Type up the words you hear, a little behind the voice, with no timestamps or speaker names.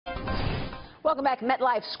Welcome back.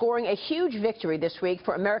 Metlife scoring a huge victory this week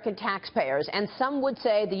for American taxpayers, and some would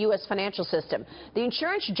say the U.S. financial system. The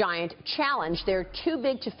insurance giant challenged their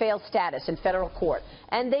too-big-to-fail status in federal court,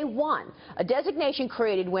 and they won. A designation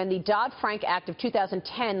created when the Dodd-Frank Act of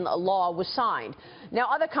 2010 law was signed. Now,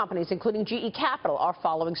 other companies, including GE Capital, are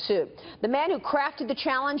following suit. The man who crafted the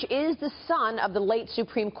challenge is the son of the late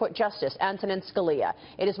Supreme Court Justice Antonin Scalia.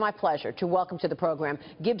 It is my pleasure to welcome to the program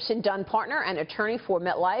Gibson Dunn partner and attorney for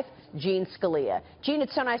Metlife, Eugene Scalia. Gene,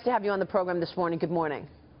 it's so nice to have you on the program this morning. Good morning.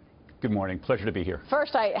 Good morning. Pleasure to be here.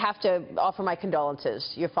 First, I have to offer my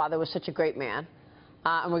condolences. Your father was such a great man,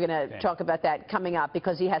 and we're going to talk about that coming up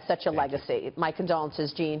because he has such a legacy. My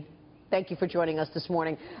condolences, Gene. Thank you for joining us this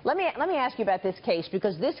morning. Let me ask you about this case,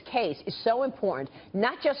 because this case is so important,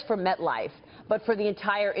 not just for Metlife, but for the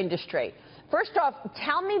entire industry. First off,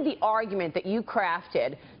 tell me the argument that you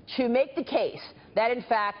crafted to make the case that, in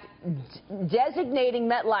fact, designating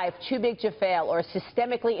Metlife too big to fail or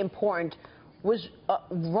systemically important was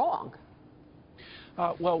wrong.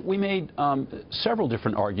 Well, we made several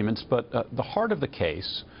different arguments, but the heart of the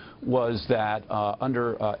case was that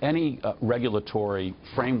under any regulatory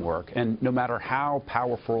framework, and no matter how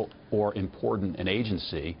powerful or important an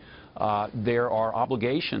agency, there are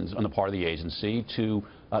obligations on the part of the agency to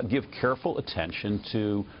give careful attention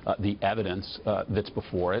to the evidence that's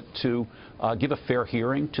before it, to give a fair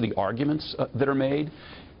hearing to the arguments that are made,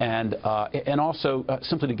 and also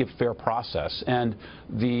simply to give fair process. And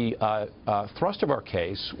the thrust of our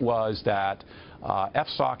case was that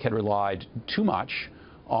FSOC had relied too much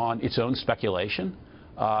on its own speculation,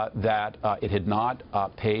 that it had not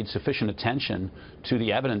paid sufficient attention to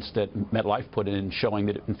the evidence that Metlife put in showing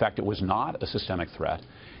that, in fact, it was not a systemic threat,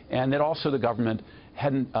 and that also the government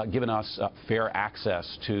hadn't given us fair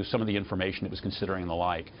access to some of the information it was considering and the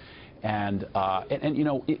like. And you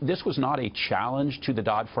know, this was not a challenge to the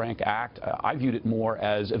Dodd-Frank Act. I viewed it more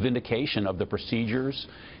as a vindication of the procedures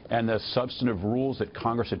and the substantive rules that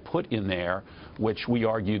Congress had put in there, which we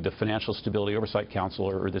argued the Financial Stability Oversight Council,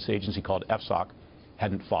 or this agency called FSOC,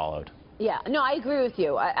 hadn't followed. Yeah, no, I agree with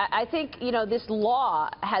you. I think, you know, this law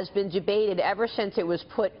has been debated ever since it was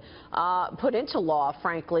put into law,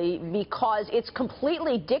 frankly, because it's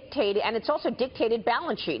completely dictated, and it's also dictated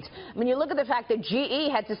balance sheets. I mean, you look at the fact that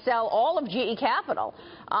GE had to sell all of GE Capital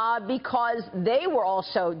because they were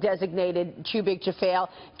also designated too big to fail.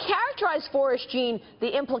 Characterize for us, Gene,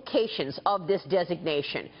 the implications of this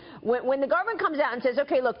designation. When the government comes out and says,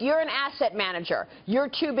 okay, look, you're an asset manager, you're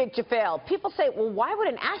too big to fail, people say, well, why would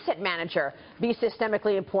an asset manager be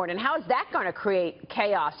systemically important? And how is that going to create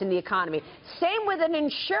chaos in the economy? Same with an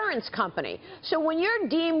insurance company. So when you're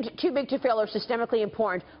deemed too big to fail or systemically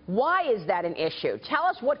important, why is that an issue? Tell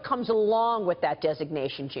us what comes along with that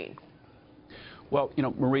designation, Gene. Well, you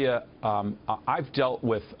know, Maria, I've dealt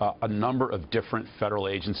with a number of different federal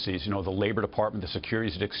agencies, you know, the Labor Department, the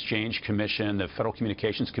Securities and Exchange Commission, the Federal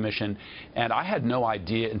Communications Commission, and I had no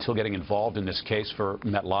idea until getting involved in this case for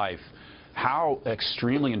Metlife how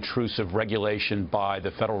extremely intrusive regulation by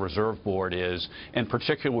the Federal Reserve Board is, and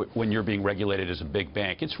particularly when you're being regulated as a big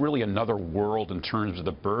bank. It's really another world in terms of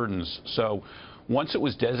the burdens. So once it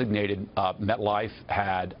was designated, Metlife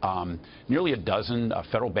had nearly a dozen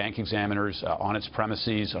federal bank examiners on its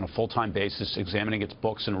premises on a full-time basis, examining its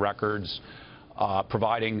books and records,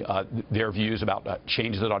 providing their views about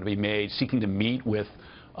changes that ought to be made, seeking to meet with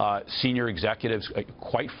senior executives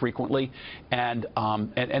quite frequently, and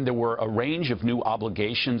there were a range of new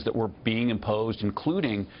obligations that were being imposed,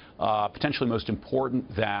 including potentially most important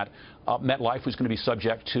that Metlife was going to be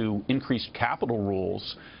subject to increased capital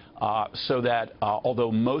rules, so that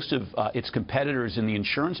although most of its competitors in the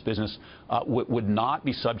insurance business would not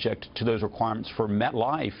be subject to those requirements for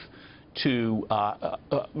Metlife to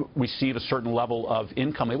receive a certain level of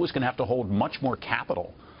income, it was going to have to hold much more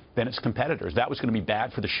capital than its competitors. That was going to be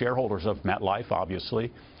bad for the shareholders of Metlife,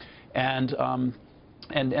 obviously, and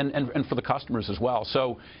for the customers as well.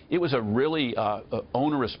 So it was a really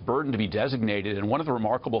onerous burden to be designated. And one of the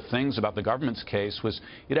remarkable things about the government's case was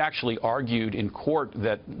it actually argued in court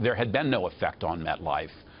that there had been no effect on Metlife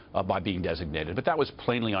by being designated. But that was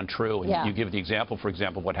plainly untrue. And you give the example, for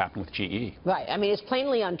example, of what happened with GE. Right. I mean, it's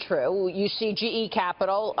plainly untrue. You see GE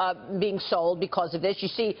Capital being sold because of this. You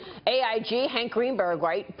see AIG, Hank Greenberg,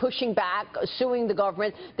 right, pushing back, suing the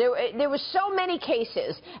government. There were so many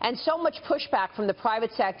cases and so much pushback from the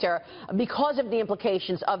private sector because of the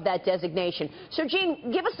implications of that designation. So,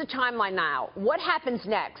 Gene, give us the timeline now. What happens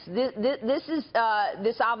next?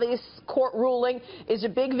 This obvious court ruling is a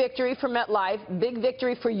big victory for Metlife, big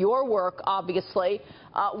victory for your work, obviously.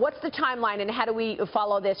 What's the timeline, and how do we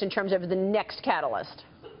follow this in terms of the next catalyst?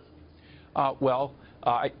 Well,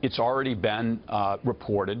 It's already been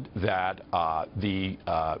reported that the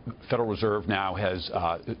Federal Reserve now has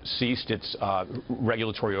ceased its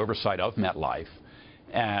regulatory oversight of Metlife.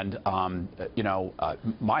 And,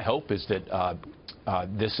 my hope is that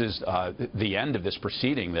this is the end of this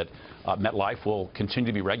proceeding, that Metlife will continue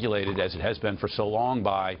to be regulated as it has been for so long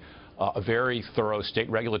by a very thorough state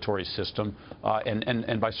regulatory system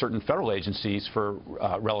and by certain federal agencies for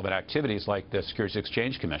relevant activities like the Securities and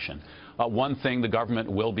Exchange Commission. One thing the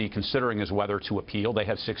government will be considering is whether to appeal. They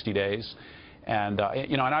have 60 days. And,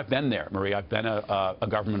 and I've been there, Marie. I've been a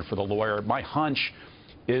government for the lawyer. My hunch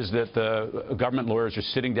is that the government lawyers are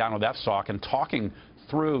sitting down with FSOC and talking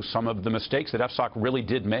through some of the mistakes that FSOC really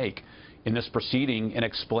did make in this proceeding, and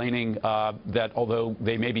explaining that although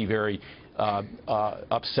they may be very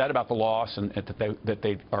upset about the loss and that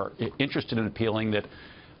they are interested in appealing, that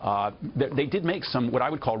they did make some what I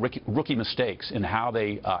would call rookie mistakes in how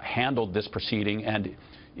they handled this proceeding. And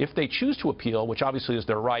if they choose to appeal, which obviously is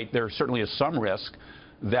their right, there certainly is some risk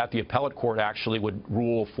that the appellate court actually would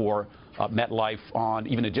rule for Metlife on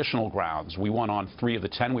even additional grounds. We won on 3 of the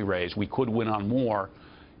 10 we raised. We could win on more.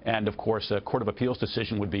 And, of course, a Court of Appeals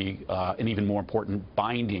decision would be an even more important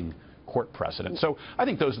binding court precedent. So I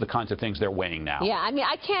think those are the kinds of things they're weighing now. Yeah, I mean,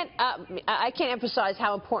 I can't emphasize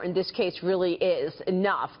how important this case really is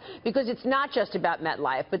enough, because it's not just about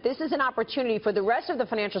Metlife, but this is an opportunity for the rest of the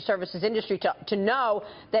financial services industry to know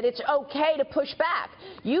that it's okay to push back.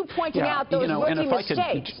 You pointed out those rookie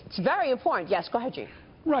mistakes. It's very important. Yes, go ahead, Gene.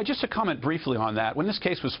 Right, just to comment briefly on that. When this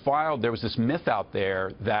case was filed, there was this myth out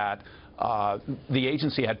there that the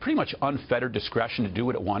agency had pretty much unfettered discretion to do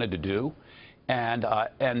what it wanted to do, and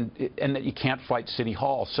that you can't fight City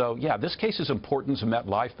Hall. So, yeah, this case is important to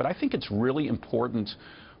Metlife, but I think it's really important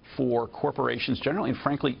for corporations generally, and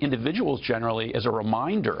frankly, individuals generally, as a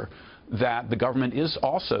reminder that the government is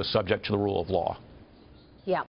also subject to the rule of law.